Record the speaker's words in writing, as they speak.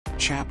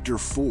Chapter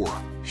 4: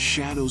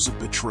 Shadows of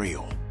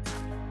Betrayal.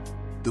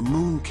 The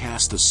moon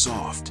cast a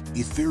soft,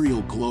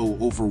 ethereal glow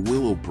over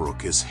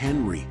Willowbrook as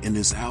Henry and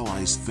his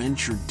allies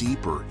ventured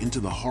deeper into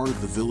the heart of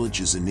the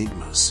village's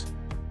enigmas.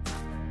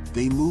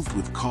 They moved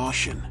with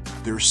caution,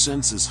 their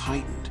senses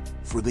heightened,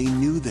 for they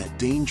knew that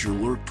danger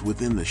lurked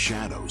within the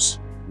shadows,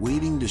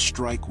 waiting to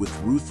strike with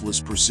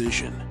ruthless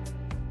precision.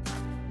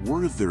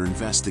 Word of their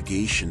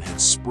investigation had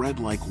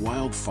spread like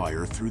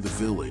wildfire through the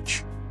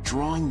village,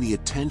 drawing the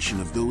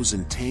attention of those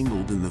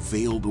entangled in the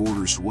Veiled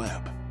Order's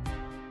web.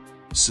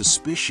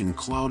 Suspicion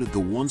clouded the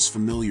once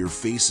familiar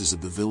faces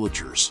of the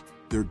villagers,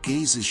 their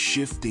gazes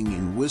shifting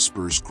and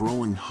whispers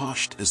growing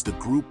hushed as the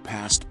group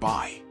passed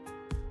by.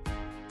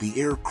 The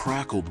air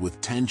crackled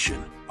with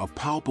tension, a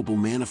palpable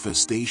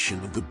manifestation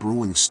of the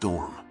brewing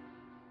storm.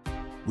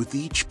 With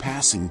each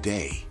passing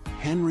day,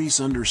 Henry's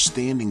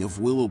understanding of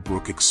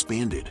Willowbrook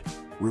expanded,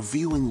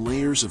 revealing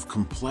layers of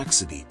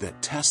complexity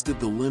that tested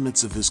the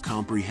limits of his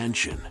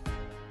comprehension.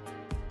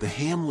 The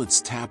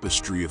hamlet's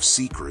tapestry of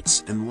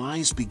secrets and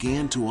lies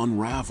began to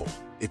unravel,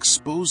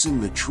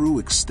 exposing the true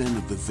extent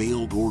of the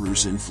Veiled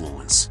Order's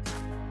influence.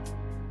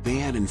 They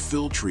had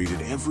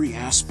infiltrated every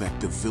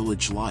aspect of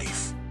village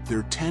life,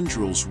 their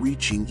tendrils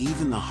reaching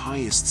even the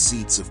highest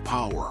seats of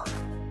power.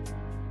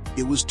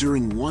 It was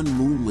during one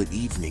moonlit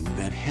evening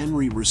that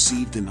Henry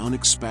received an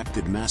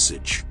unexpected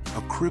message.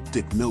 A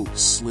cryptic note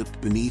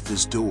slipped beneath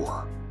his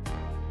door.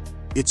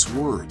 Its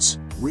words,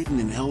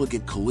 written in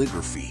elegant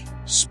calligraphy,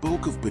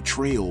 spoke of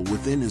betrayal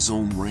within his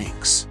own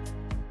ranks.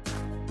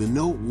 The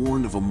note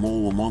warned of a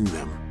mole among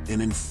them,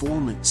 an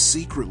informant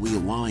secretly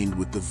aligned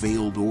with the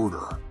Veiled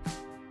Order.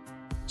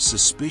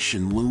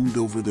 Suspicion loomed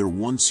over their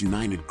once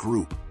united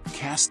group,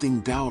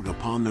 casting doubt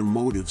upon their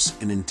motives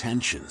and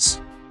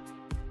intentions.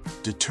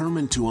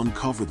 Determined to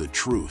uncover the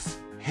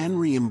truth,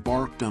 Henry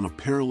embarked on a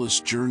perilous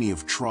journey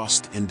of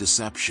trust and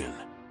deception.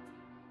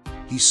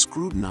 He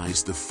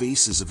scrutinized the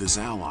faces of his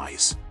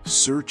allies,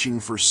 searching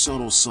for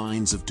subtle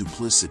signs of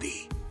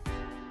duplicity.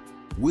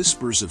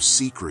 Whispers of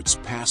secrets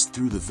passed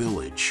through the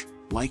village,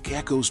 like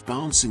echoes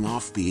bouncing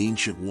off the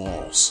ancient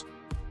walls.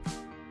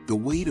 The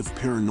weight of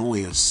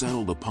paranoia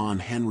settled upon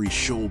Henry's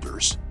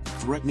shoulders,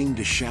 threatening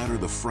to shatter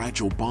the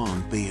fragile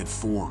bond they had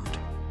formed.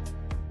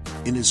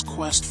 In his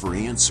quest for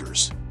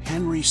answers,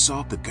 Henry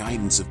sought the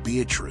guidance of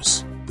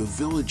Beatrice, the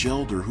village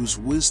elder whose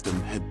wisdom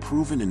had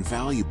proven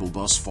invaluable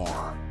thus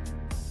far.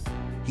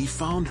 He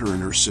found her in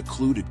her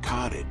secluded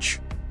cottage,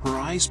 her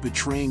eyes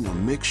betraying a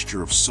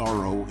mixture of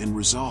sorrow and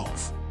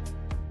resolve.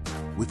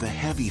 With a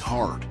heavy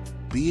heart,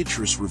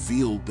 Beatrice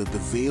revealed that the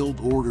Veiled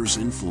Order's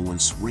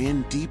influence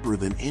ran deeper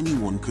than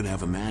anyone could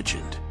have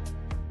imagined.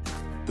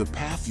 "The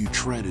path you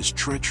tread is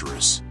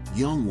treacherous,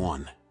 young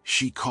one,"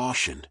 she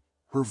cautioned,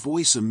 her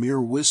voice a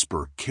mere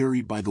whisper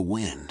carried by the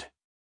wind.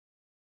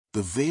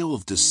 "The veil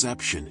of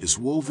deception is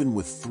woven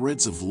with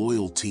threads of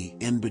loyalty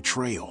and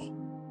betrayal.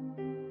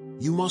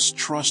 You must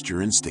trust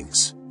your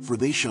instincts, for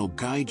they shall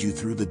guide you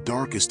through the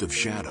darkest of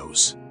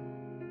shadows."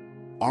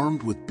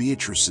 Armed with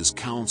Beatrice's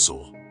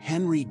counsel,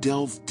 Henry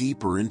delved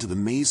deeper into the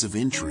maze of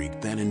intrigue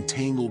that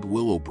entangled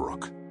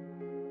Willowbrook.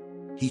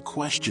 He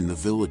questioned the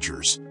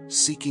villagers,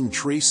 seeking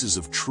traces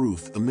of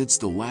truth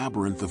amidst a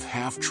labyrinth of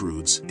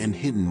half-truths and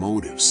hidden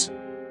motives.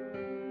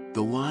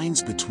 The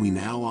lines between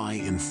ally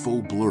and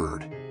foe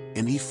blurred,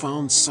 and he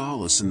found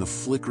solace in the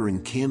flickering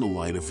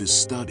candlelight of his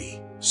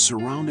study,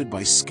 surrounded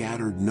by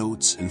scattered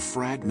notes and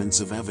fragments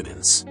of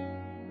evidence.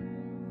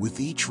 With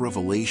each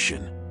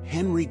revelation,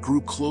 Henry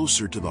grew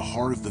closer to the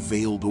heart of the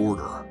Veiled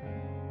Order.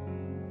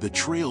 The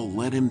trail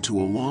led him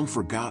to a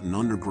long-forgotten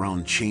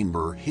underground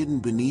chamber hidden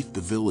beneath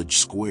the village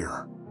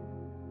square.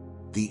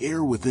 The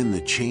air within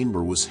the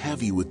chamber was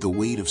heavy with the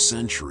weight of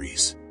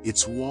centuries,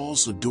 its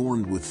walls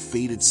adorned with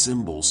faded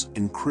symbols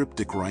and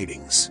cryptic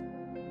writings.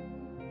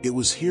 It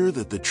was here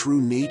that the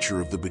true nature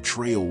of the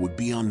betrayal would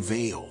be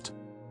unveiled.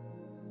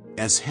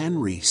 As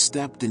Henry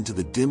stepped into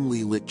the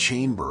dimly lit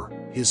chamber,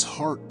 his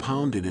heart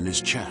pounded in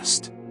his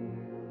chest.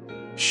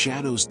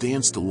 Shadows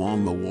danced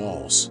along the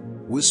walls,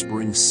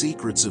 whispering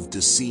secrets of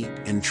deceit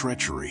and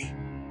treachery.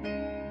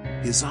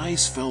 His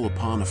eyes fell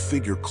upon a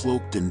figure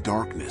cloaked in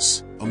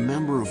darkness, a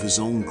member of his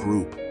own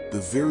group,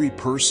 the very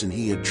person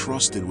he had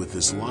trusted with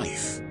his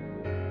life.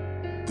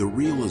 The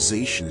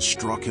realization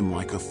struck him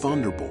like a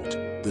thunderbolt,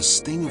 the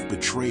sting of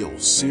betrayal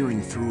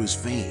searing through his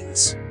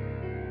veins.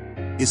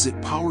 Is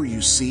it power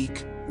you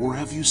seek, or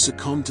have you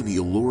succumbed to the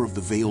allure of the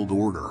Veiled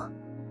Order?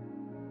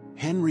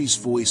 Henry's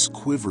voice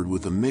quivered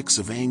with a mix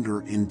of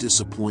anger and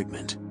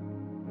disappointment.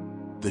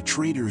 The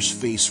traitor's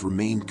face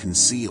remained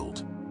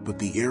concealed, but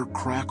the air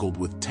crackled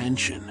with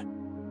tension.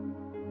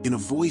 In a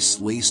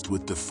voice laced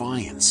with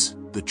defiance,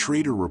 the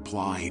traitor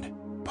replied,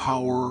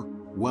 "Power,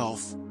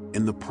 wealth,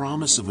 and the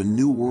promise of a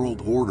new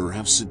world order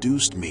have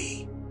seduced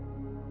me.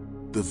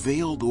 The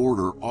Veiled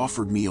Order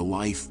offered me a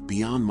life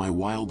beyond my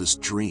wildest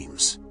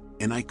dreams,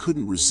 and I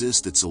couldn't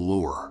resist its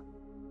allure."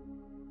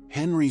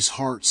 Henry's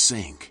heart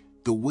sank,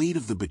 the weight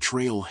of the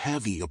betrayal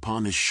heavy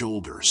upon his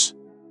shoulders.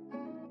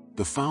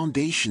 The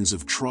foundations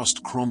of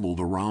trust crumbled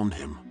around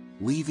him,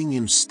 leaving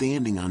him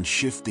standing on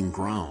shifting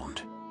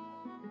ground.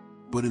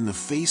 But in the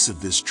face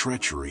of this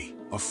treachery,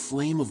 a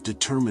flame of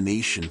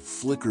determination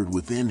flickered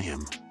within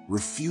him,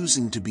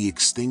 refusing to be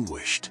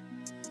extinguished.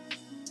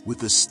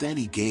 With a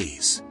steady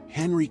gaze,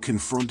 Henry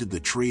confronted the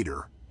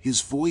traitor,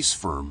 his voice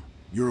firm.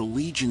 "Your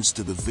allegiance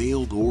to the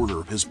Veiled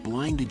Order has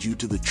blinded you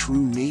to the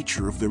true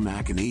nature of their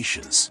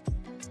machinations.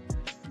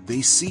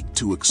 They seek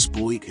to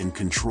exploit and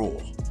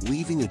control,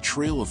 leaving a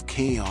trail of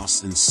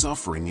chaos and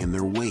suffering in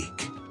their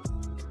wake.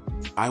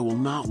 I will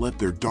not let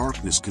their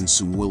darkness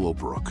consume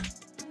Willowbrook."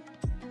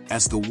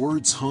 As the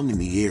words hung in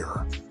the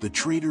air, the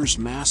traitor's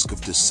mask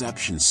of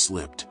deception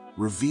slipped,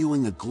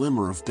 revealing a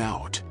glimmer of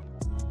doubt.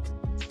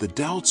 The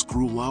doubts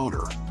grew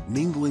louder,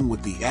 mingling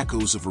with the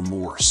echoes of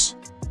remorse.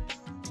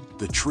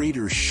 The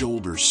traitor's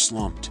shoulders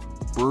slumped,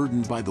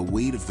 burdened by the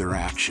weight of their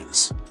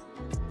actions.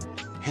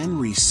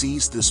 Henry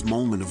seized this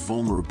moment of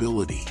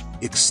vulnerability,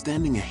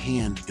 extending a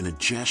hand in a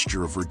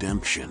gesture of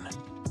redemption.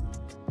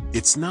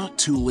 "It's not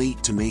too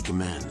late to make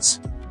amends.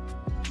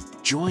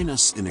 Join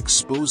us in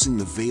exposing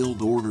the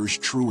Veiled Order's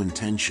true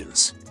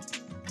intentions.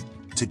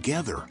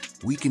 Together,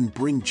 we can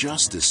bring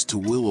justice to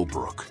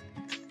Willowbrook."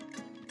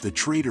 The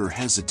traitor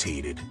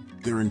hesitated,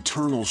 their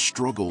internal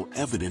struggle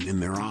evident in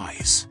their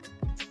eyes.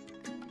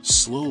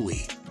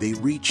 Slowly, they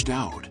reached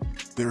out,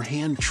 their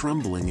hand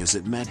trembling as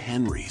it met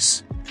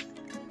Henry's.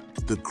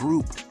 The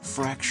group,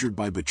 fractured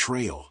by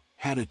betrayal,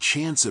 had a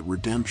chance at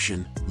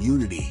redemption,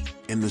 unity,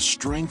 and the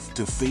strength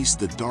to face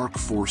the dark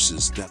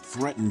forces that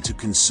threatened to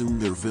consume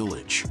their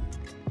village.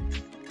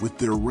 With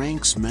their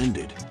ranks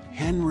mended,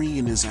 Henry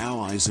and his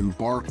allies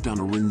embarked on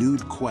a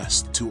renewed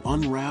quest to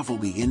unravel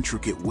the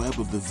intricate web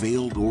of the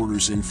Veiled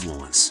Order's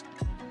influence.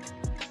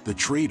 The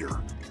traitor,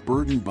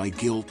 burdened by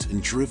guilt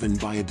and driven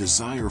by a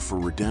desire for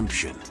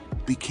redemption,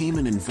 became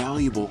an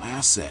invaluable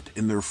asset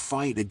in their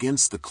fight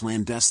against the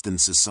clandestine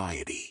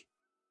society.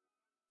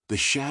 The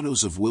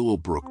shadows of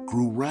Willowbrook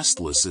grew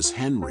restless as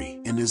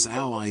Henry and his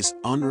allies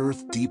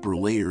unearthed deeper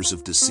layers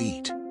of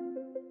deceit.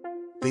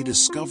 They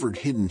discovered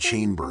hidden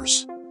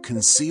chambers,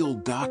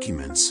 concealed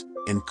documents,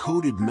 and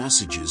coded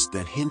messages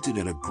that hinted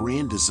at a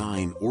grand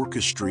design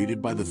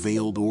orchestrated by the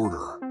Veiled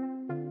Order.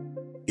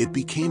 It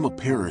became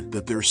apparent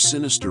that their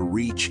sinister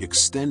reach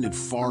extended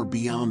far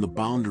beyond the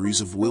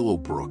boundaries of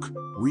Willowbrook,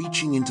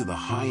 reaching into the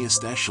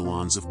highest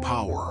echelons of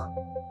power.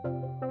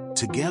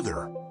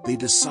 Together, they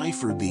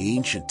deciphered the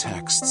ancient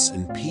texts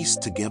and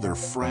pieced together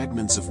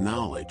fragments of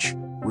knowledge,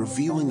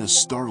 revealing a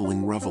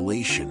startling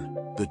revelation: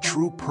 the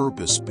true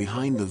purpose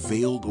behind the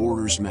Veiled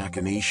Order's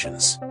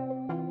machinations.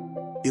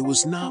 It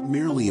was not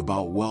merely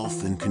about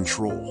wealth and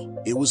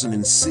control, it was an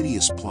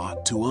insidious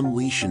plot to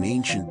unleash an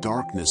ancient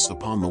darkness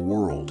upon the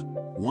world,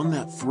 one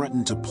that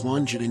threatened to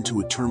plunge it into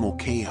eternal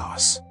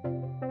chaos.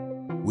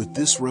 With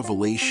this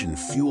revelation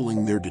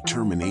fueling their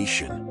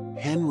determination,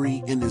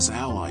 Henry and his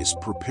allies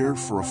prepared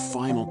for a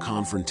final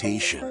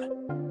confrontation.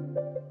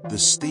 The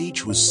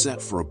stage was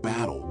set for a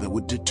battle that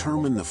would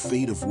determine the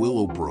fate of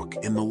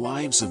Willowbrook and the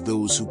lives of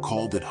those who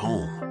called it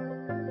home.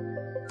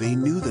 They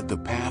knew that the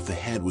path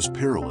ahead was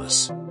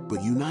perilous,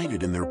 but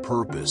united in their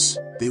purpose,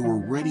 they were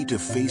ready to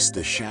face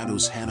the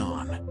shadows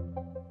head-on.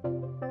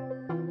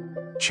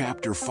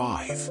 Chapter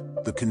 5: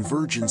 The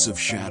Convergence of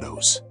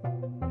Shadows.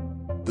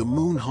 The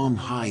moon hung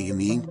high in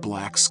the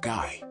ink-black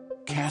sky,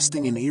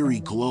 casting an eerie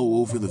glow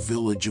over the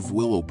village of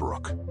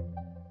Willowbrook.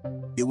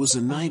 It was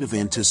a night of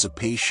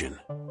anticipation,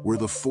 where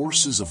the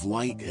forces of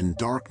light and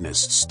darkness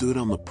stood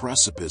on the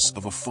precipice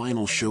of a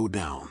final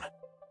showdown.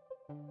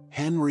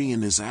 Henry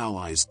and his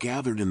allies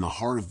gathered in the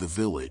heart of the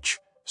village,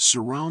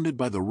 surrounded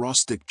by the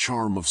rustic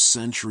charm of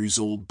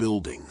centuries-old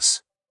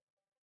buildings.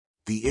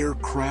 The air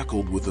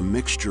crackled with a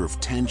mixture of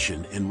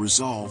tension and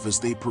resolve as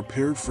they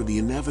prepared for the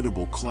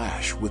inevitable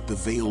clash with the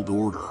Veiled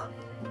Order.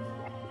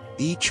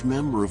 Each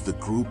member of the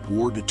group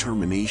wore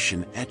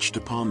determination etched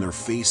upon their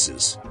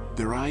faces,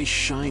 their eyes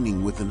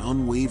shining with an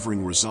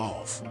unwavering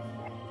resolve.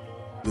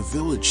 The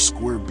village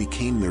square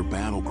became their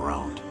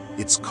battleground,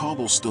 its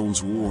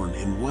cobblestones worn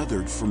and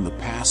weathered from the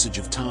passage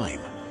of time.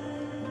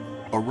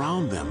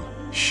 Around them,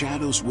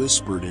 shadows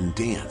whispered and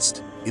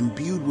danced,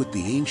 imbued with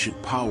the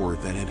ancient power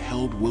that had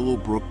held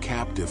Willowbrook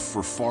captive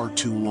for far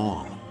too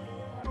long.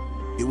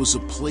 It was a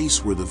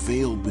place where the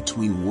veil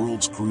between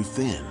worlds grew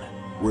thin,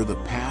 where the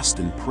past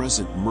and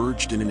present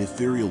merged in an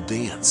ethereal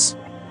dance.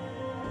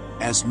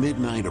 As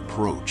midnight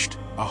approached,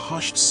 a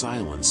hushed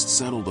silence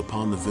settled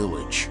upon the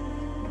village.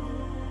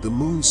 The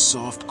moon's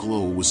soft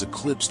glow was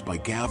eclipsed by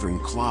gathering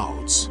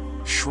clouds,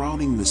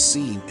 shrouding the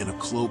scene in a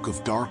cloak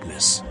of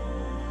darkness.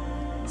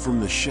 From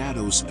the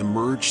shadows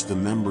emerged the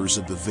members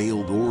of the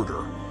Veiled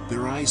Order,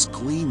 their eyes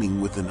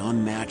gleaming with an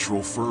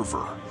unnatural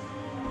fervor.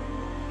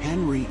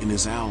 Henry and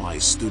his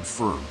allies stood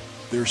firm,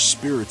 their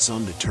spirits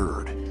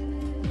undeterred.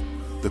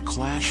 The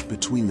clash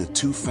between the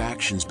two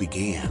factions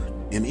began,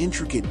 an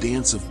intricate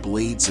dance of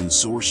blades and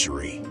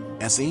sorcery,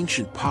 as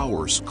ancient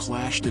powers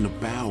clashed in a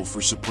battle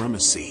for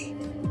supremacy.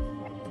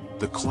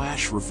 The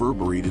clash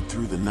reverberated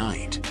through the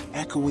night,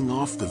 echoing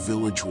off the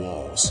village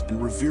walls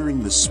and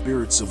revering the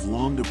spirits of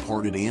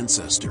long-departed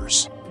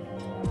ancestors.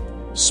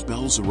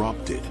 spells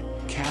erupted,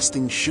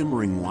 casting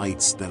shimmering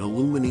lights that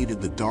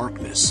illuminated the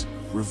darkness,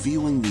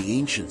 revealing the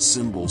ancient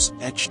symbols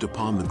etched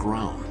upon the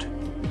ground.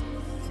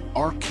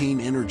 Arcane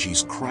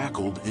energies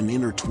crackled and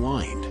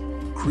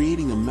intertwined,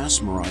 creating a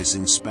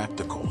mesmerizing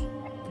spectacle.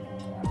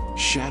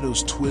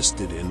 Shadows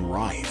twisted and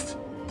writhed,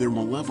 their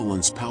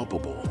malevolence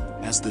palpable,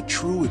 as the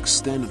true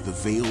extent of the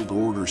Veiled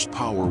Order's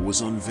power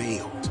was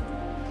unveiled.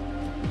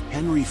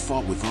 Henry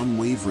fought with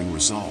unwavering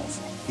resolve,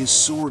 his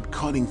sword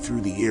cutting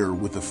through the air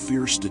with a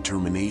fierce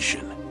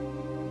determination.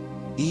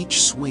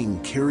 Each swing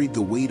carried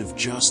the weight of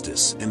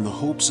justice and the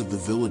hopes of the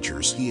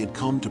villagers he had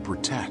come to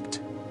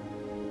protect.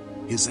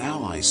 His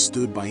allies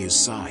stood by his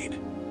side,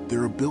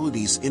 their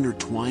abilities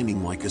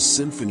intertwining like a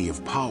symphony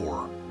of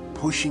power,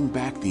 pushing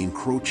back the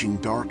encroaching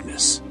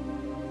darkness.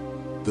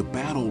 The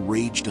battle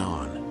raged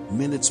on,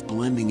 minutes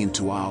blending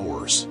into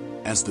hours,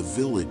 as the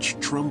village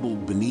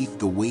trembled beneath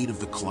the weight of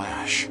the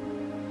clash.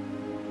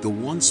 The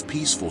once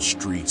peaceful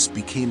streets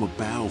became a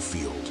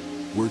battlefield,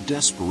 where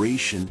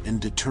desperation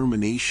and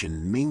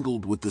determination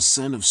mingled with the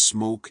scent of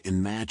smoke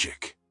and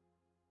magic.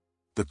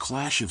 The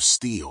clash of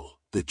steel,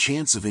 the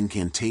chants of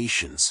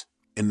incantations,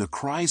 and the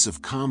cries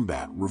of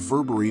combat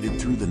reverberated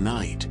through the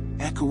night,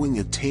 echoing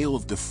a tale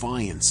of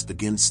defiance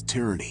against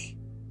tyranny.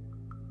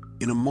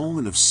 In a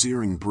moment of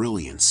searing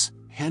brilliance,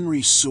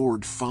 Henry's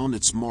sword found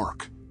its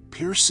mark,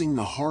 piercing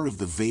the heart of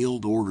the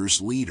Veiled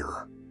Order's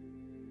leader.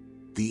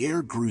 The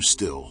air grew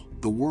still,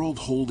 the world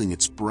holding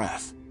its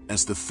breath,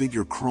 as the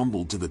figure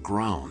crumbled to the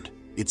ground,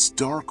 its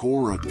dark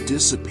aura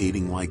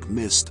dissipating like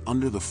mist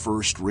under the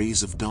first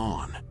rays of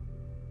dawn.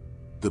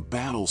 The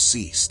battle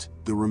ceased,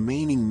 the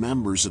remaining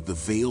members of the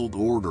Veiled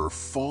Order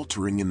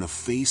faltering in the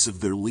face of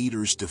their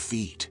leader's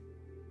defeat.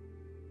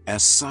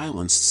 As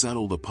silence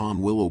settled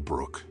upon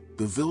Willowbrook,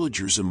 the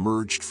villagers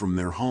emerged from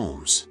their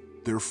homes,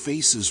 their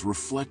faces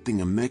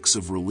reflecting a mix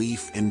of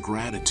relief and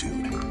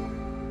gratitude.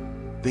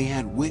 They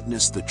had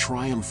witnessed the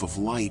triumph of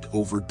light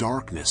over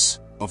darkness,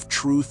 of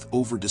truth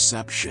over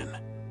deception.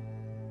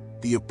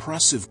 The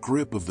oppressive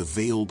grip of the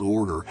Veiled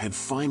Order had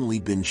finally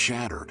been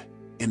shattered,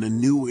 and a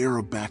new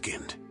era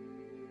beckoned.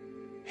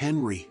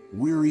 Henry,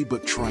 weary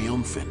but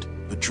triumphant,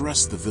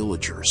 addressed the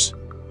villagers.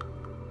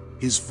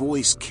 His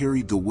voice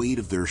carried the weight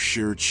of their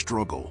shared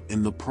struggle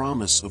and the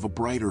promise of a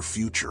brighter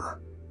future.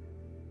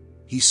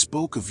 He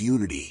spoke of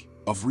unity,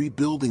 of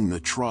rebuilding the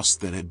trust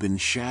that had been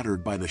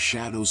shattered by the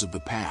shadows of the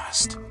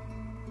past.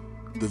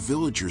 The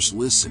villagers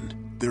listened,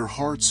 their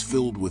hearts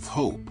filled with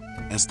hope,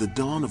 as the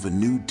dawn of a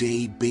new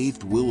day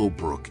bathed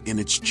Willowbrook in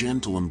its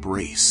gentle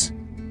embrace.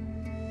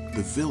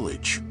 The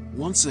village,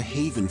 once a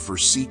haven for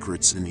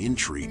secrets and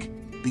intrigue,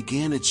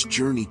 began its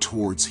journey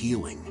towards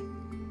healing.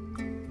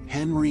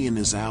 Henry and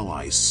his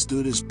allies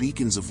stood as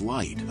beacons of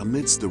light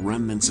amidst the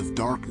remnants of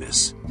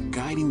darkness,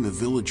 guiding the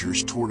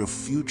villagers toward a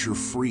future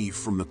free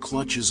from the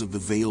clutches of the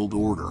Veiled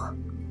Order.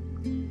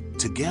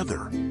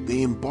 Together,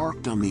 they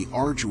embarked on the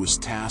arduous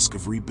task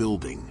of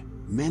rebuilding,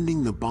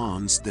 mending the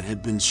bonds that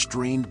had been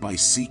strained by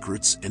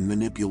secrets and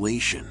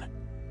manipulation.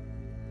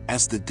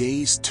 As the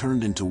days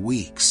turned into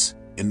weeks,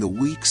 and the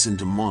weeks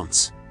into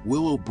months,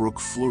 Willowbrook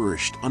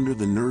flourished under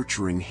the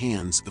nurturing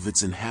hands of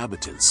its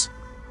inhabitants.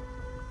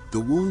 The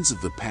wounds of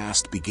the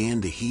past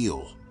began to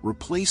heal,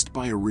 replaced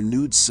by a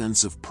renewed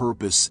sense of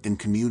purpose and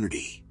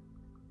community.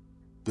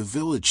 The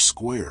village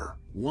square,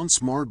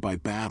 once marred by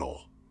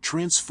battle,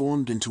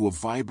 transformed into a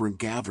vibrant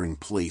gathering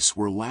place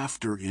where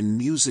laughter and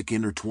music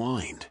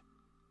intertwined.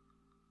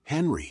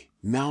 Henry,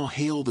 now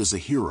hailed as a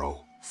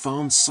hero,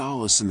 found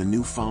solace in the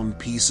newfound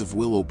peace of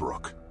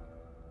Willowbrook.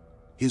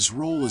 His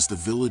role as the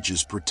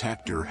village's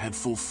protector had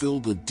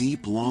fulfilled a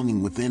deep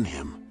longing within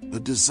him, a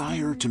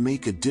desire to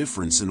make a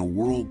difference in a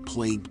world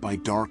plagued by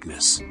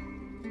darkness.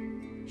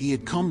 He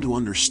had come to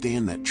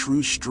understand that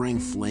true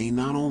strength lay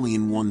not only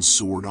in one's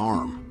sword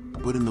arm,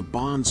 but in the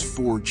bonds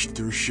forged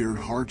through shared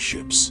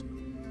hardships.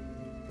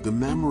 The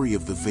memory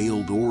of the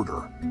Veiled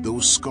Order, though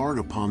scarred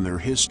upon their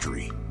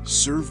history,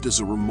 served as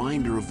a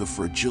reminder of the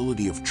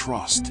fragility of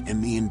trust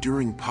and the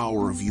enduring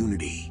power of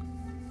unity.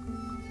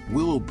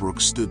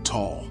 Willowbrook stood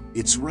tall,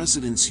 its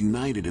residents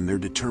united in their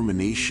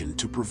determination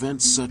to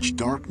prevent such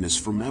darkness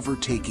from ever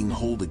taking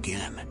hold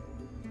again.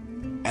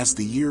 As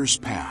the years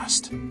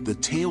passed, the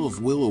tale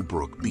of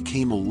Willowbrook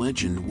became a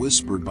legend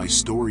whispered by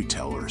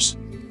storytellers,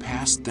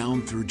 passed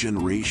down through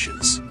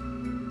generations.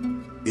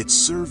 It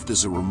served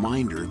as a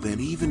reminder that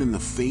even in the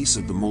face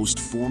of the most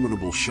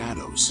formidable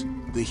shadows,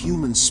 the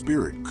human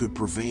spirit could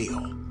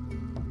prevail.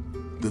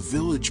 The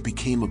village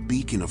became a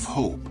beacon of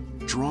hope,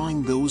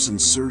 drawing those in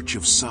search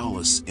of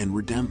solace and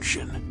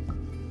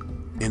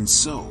redemption. And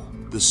so,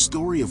 the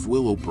story of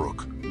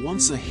Willowbrook,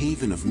 once a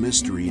haven of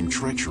mystery and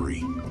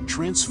treachery,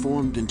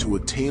 transformed into a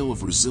tale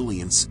of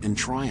resilience and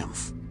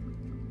triumph.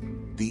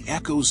 The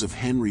echoes of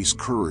Henry's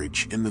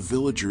courage and the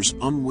villagers'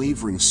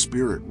 unwavering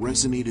spirit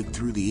resonated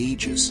through the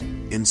ages,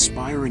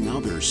 inspiring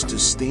others to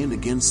stand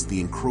against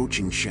the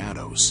encroaching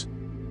shadows.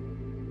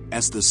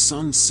 As the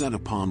sun set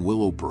upon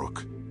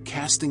Willowbrook,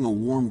 casting a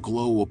warm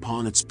glow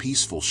upon its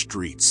peaceful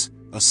streets,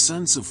 a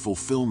sense of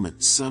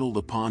fulfillment settled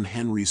upon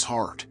Henry's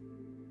heart.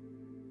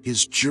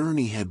 His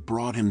journey had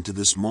brought him to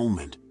this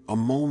moment, a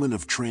moment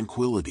of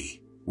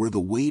tranquility, where the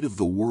weight of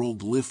the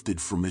world lifted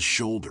from his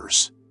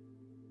shoulders.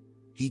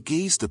 He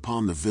gazed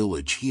upon the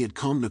village he had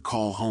come to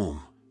call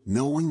home,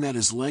 knowing that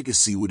his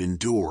legacy would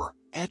endure,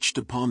 etched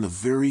upon the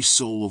very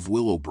soul of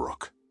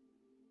Willowbrook.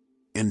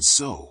 And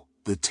so,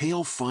 the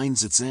tale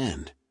finds its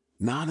end,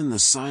 not in the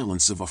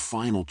silence of a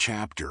final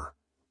chapter,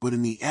 but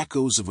in the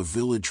echoes of a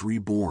village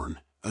reborn,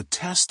 a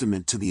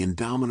testament to the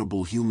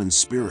indomitable human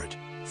spirit,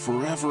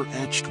 forever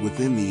etched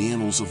within the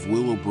annals of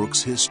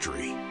Willowbrook's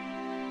history.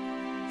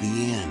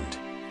 The end.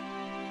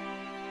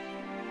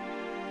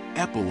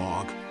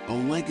 Epilogue, a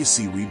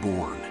legacy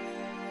reborn.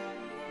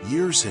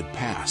 Years had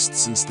passed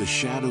since the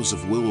shadows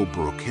of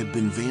Willowbrook had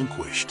been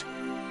vanquished.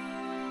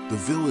 The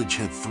village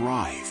had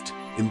thrived,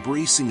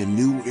 embracing a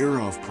new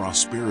era of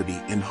prosperity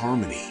and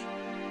harmony.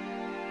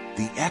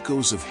 The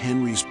echoes of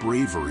Henry's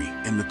bravery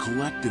and the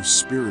collective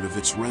spirit of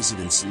its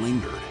residents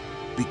lingered,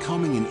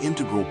 becoming an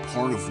integral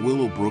part of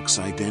Willowbrook's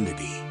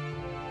identity.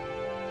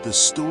 The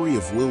story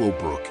of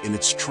Willowbrook and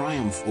its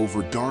triumph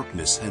over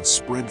darkness had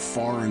spread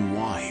far and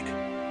wide.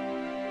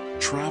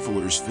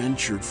 Travelers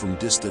ventured from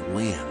distant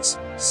lands,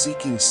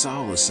 seeking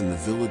solace in the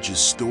village's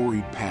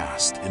storied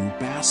past and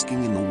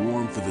basking in the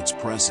warmth of its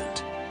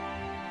present.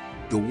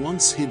 The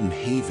once hidden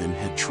haven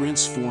had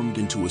transformed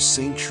into a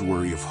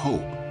sanctuary of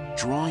hope,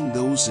 drawing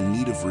those in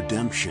need of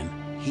redemption,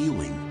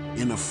 healing,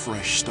 and a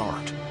fresh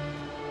start.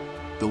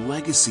 The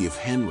legacy of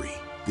Henry,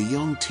 the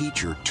young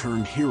teacher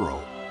turned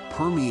hero,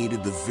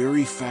 permeated the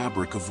very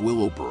fabric of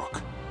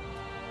Willowbrook.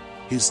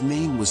 His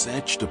name was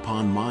etched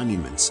upon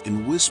monuments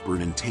and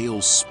whispered in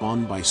tales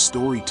spun by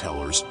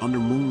storytellers under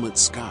moonlit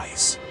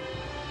skies.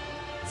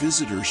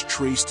 Visitors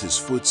traced his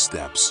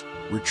footsteps,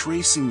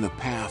 retracing the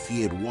path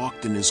he had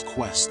walked in his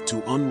quest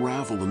to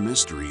unravel the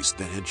mysteries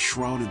that had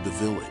shrouded the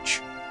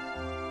village.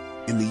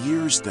 In the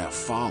years that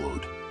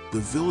followed, the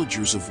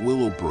villagers of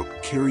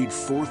Willowbrook carried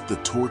forth the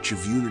torch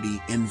of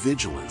unity and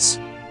vigilance.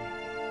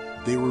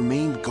 They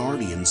remained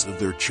guardians of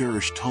their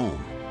cherished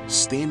home,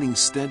 standing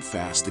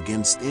steadfast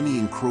against any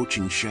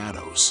encroaching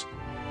shadows.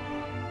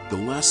 The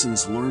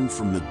lessons learned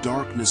from the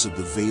darkness of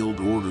the Veiled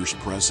Order's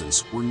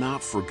presence were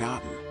not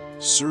forgotten,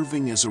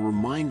 serving as a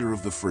reminder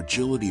of the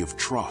fragility of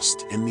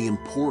trust and the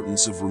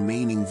importance of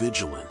remaining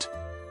vigilant.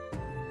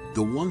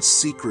 The once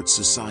secret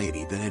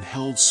society that had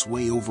held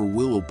sway over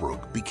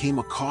Willowbrook became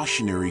a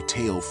cautionary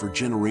tale for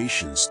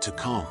generations to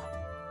come.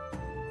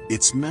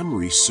 Its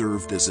memory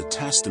served as a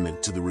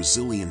testament to the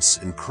resilience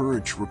and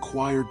courage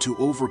required to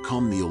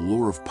overcome the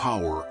allure of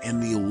power and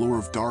the allure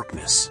of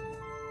darkness.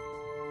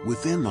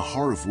 Within the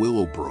heart of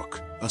Willowbrook,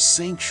 a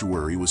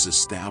sanctuary was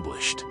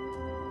established.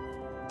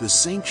 The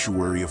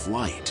Sanctuary of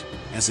Light,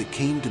 as it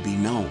came to be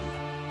known,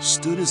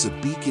 stood as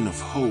a beacon of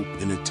hope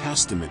and a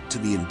testament to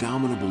the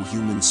indomitable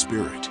human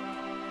spirit.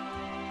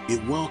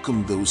 It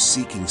welcomed those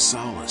seeking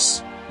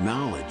solace,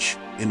 knowledge,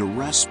 and a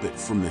respite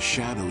from the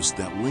shadows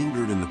that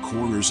lingered in the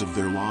corners of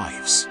their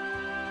lives.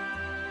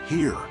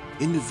 Here,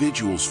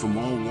 individuals from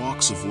all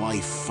walks of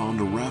life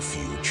found a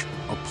refuge,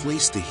 a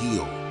place to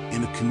heal,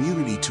 and a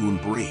community to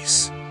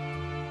embrace.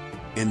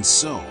 And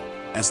so,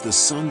 as the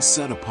sun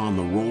set upon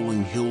the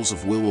rolling hills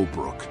of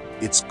Willowbrook,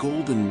 its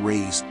golden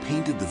rays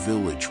painted the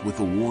village with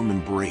a warm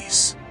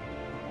embrace.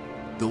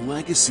 The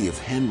legacy of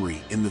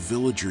Henry and the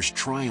villagers'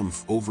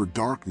 triumph over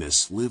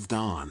darkness lived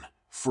on,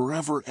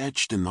 forever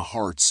etched in the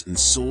hearts and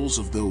souls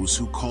of those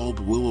who called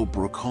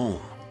Willowbrook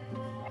home.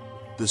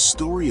 The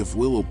story of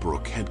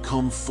Willowbrook had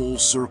come full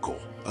circle,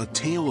 a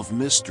tale of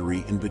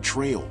mystery and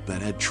betrayal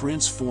that had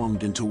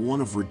transformed into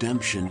one of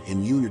redemption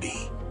and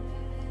unity.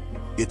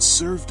 It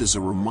served as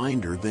a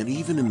reminder that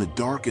even in the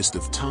darkest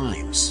of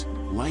times,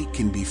 light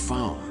can be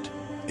found,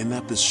 and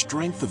that the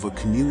strength of a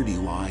community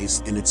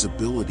lies in its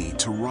ability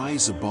to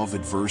rise above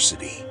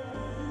adversity.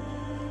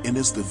 And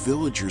as the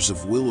villagers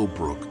of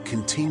Willowbrook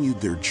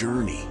continued their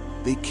journey,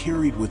 they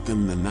carried with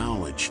them the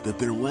knowledge that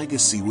their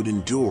legacy would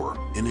endure,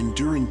 an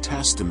enduring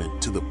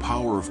testament to the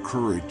power of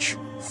courage,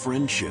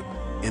 friendship,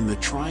 and the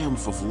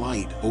triumph of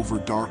light over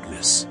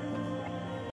darkness.